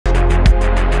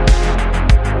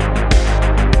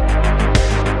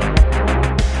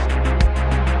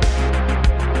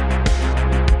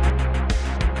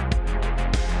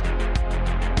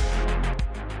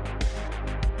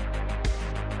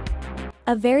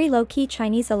A very low-key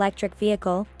Chinese electric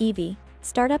vehicle, EV,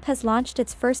 startup has launched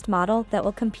its first model that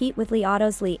will compete with Li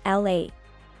Auto's Li L8.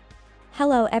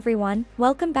 Hello everyone,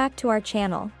 welcome back to our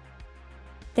channel.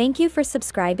 Thank you for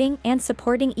subscribing and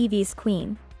supporting EV's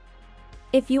Queen.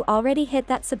 If you already hit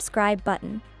that subscribe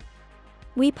button.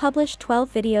 We publish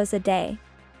 12 videos a day.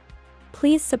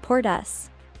 Please support us.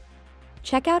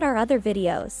 Check out our other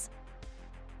videos.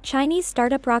 Chinese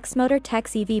startup Roxmotor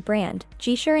Tech's EV brand,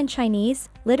 Giga in Chinese,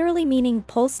 literally meaning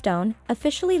pole stone,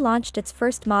 officially launched its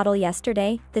first model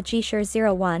yesterday, the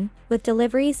Giga 01, with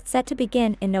deliveries set to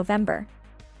begin in November.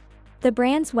 The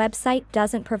brand's website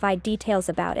doesn't provide details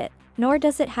about it, nor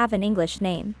does it have an English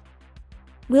name.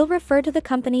 We'll refer to the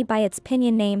company by its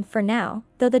pinyin name for now,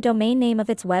 though the domain name of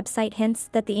its website hints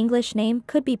that the English name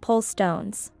could be Pole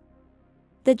Stones.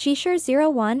 The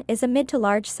Giga 01 is a mid to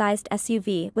large-sized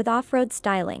SUV with off-road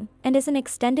styling, and is an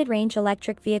extended-range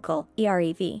electric vehicle,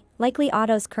 EREV, like Li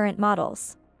Auto's current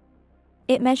models.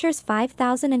 It measures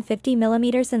 5,050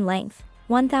 mm in length,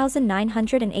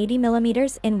 1,980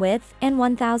 mm in width, and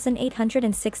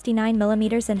 1,869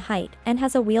 mm in height, and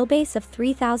has a wheelbase of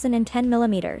 3,010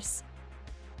 mm.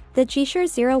 The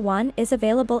Giga 01 is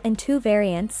available in two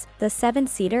variants, the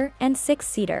 7-seater and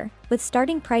 6-seater, with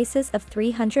starting prices of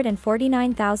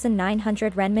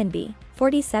 349,900 renminbi,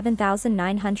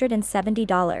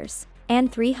 $47,970, and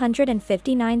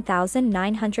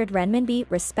 359,900 renminbi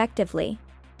respectively.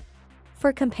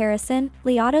 For comparison,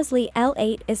 Li Auto's Li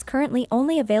L8 is currently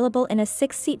only available in a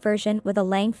 6-seat version with a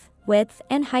length, width,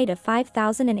 and height of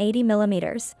 5,080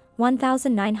 mm,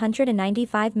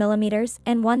 1,995 mm,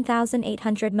 and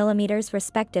 1,800 mm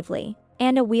respectively,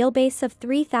 and a wheelbase of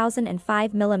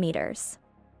 3,005 mm.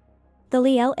 The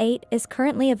Li L8 is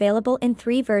currently available in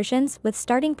three versions with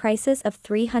starting prices of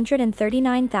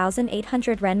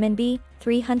 339,800 renminbi,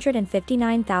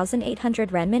 359,800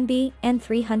 renminbi, and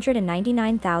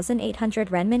 399,800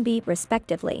 renminbi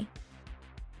respectively.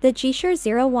 The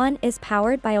Giga 01 is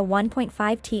powered by a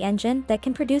 1.5T engine that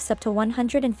can produce up to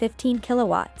 115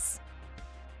 kilowatts.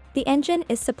 The engine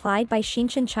is supplied by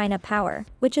Xinchen China Power,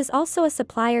 which is also a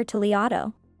supplier to Li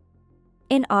Auto.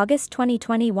 In August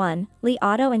 2021, Li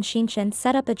Auto and Xinchen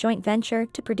set up a joint venture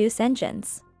to produce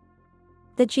engines.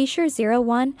 The Giga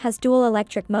 01 has dual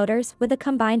electric motors with a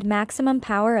combined maximum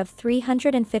power of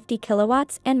 350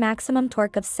 kilowatts and maximum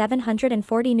torque of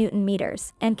 740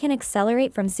 Nm, and can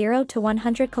accelerate from 0 to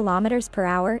 100 km per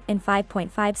hour in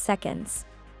 5.5 seconds.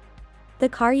 The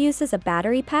car uses a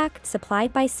battery pack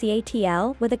supplied by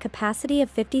CATL with a capacity of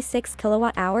 56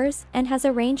 kWh and has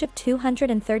a range of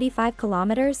 235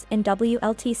 km in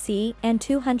WLTC and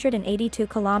 282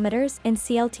 km in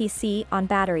CLTC on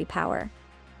battery power.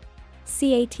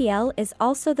 CATL is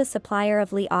also the supplier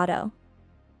of Li Auto.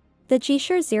 The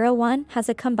Giga 01 has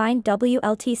a combined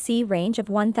WLTC range of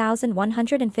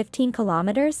 1,115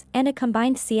 km and a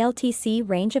combined CLTC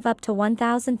range of up to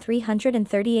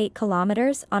 1,338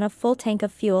 km on a full tank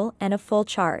of fuel and a full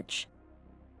charge.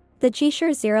 The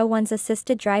Giga 01's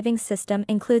assisted driving system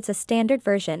includes a standard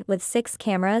version with 6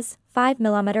 cameras, 5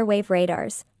 mm wave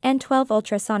radars, and 12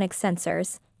 ultrasonic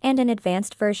sensors, and an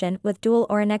advanced version with dual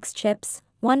Orinex chips,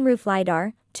 1 roof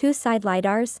LiDAR, 2 side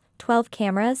LiDARs, 12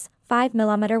 cameras, 5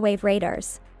 mm wave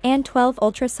radars, and 12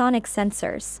 ultrasonic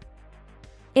sensors.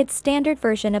 Its standard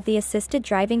version of the assisted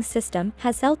driving system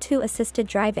has L2 assisted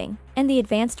driving, and the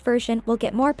advanced version will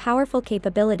get more powerful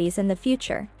capabilities in the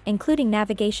future, including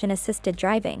navigation assisted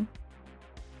driving.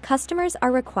 Customers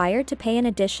are required to pay an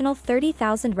additional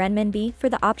 30,000 renminbi for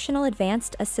the optional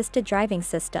advanced assisted driving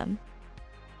system.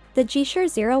 The Giga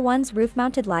 01's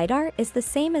roof-mounted LiDAR is the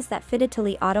same as that fitted to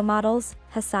Li Auto models,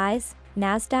 Hyundai,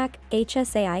 Nasdaq,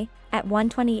 HSAI, at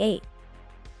 128.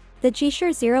 The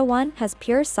Giga 01 has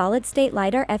pure solid-state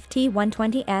LiDAR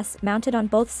FT120S mounted on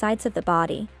both sides of the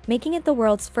body, making it the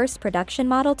world's first production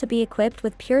model to be equipped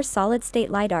with pure solid-state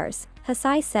LiDARs,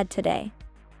 Hyundai said today.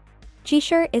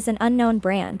 Giga is an unknown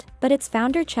brand, but its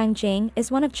founder Cheng Jing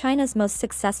is one of China's most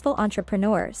successful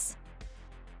entrepreneurs.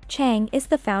 Cheng is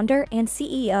the founder and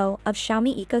CEO of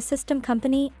Xiaomi ecosystem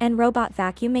company and robot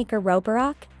vacuum maker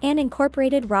Roborock, and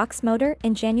incorporated Roxmotor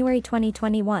in January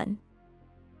 2021.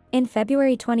 In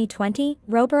February 2020,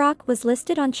 Roborock was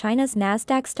listed on China's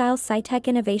Nasdaq-style Sci-Tech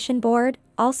Innovation Board,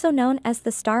 also known as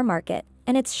the Star Market,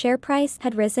 and its share price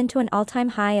had risen to an all-time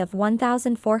high of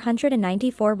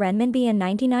 1,494 renminbi and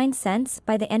 99 cents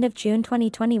by the end of June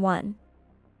 2021.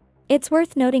 It's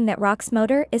worth noting that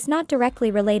Roxmotor is not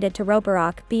directly related to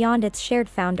Roborock beyond its shared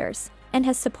founders, and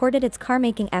has supported its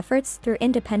car-making efforts through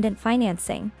independent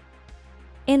financing.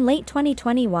 In late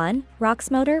 2021,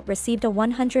 Roxmotor received a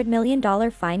 $100 million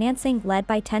financing led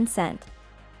by Tencent.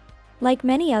 Like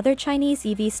many other Chinese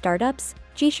EV startups,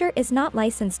 Giga is not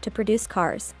licensed to produce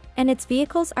cars, and its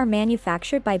vehicles are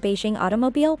manufactured by Beijing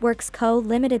Automobile Works Co.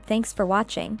 Limited. Thanks for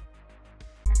watching.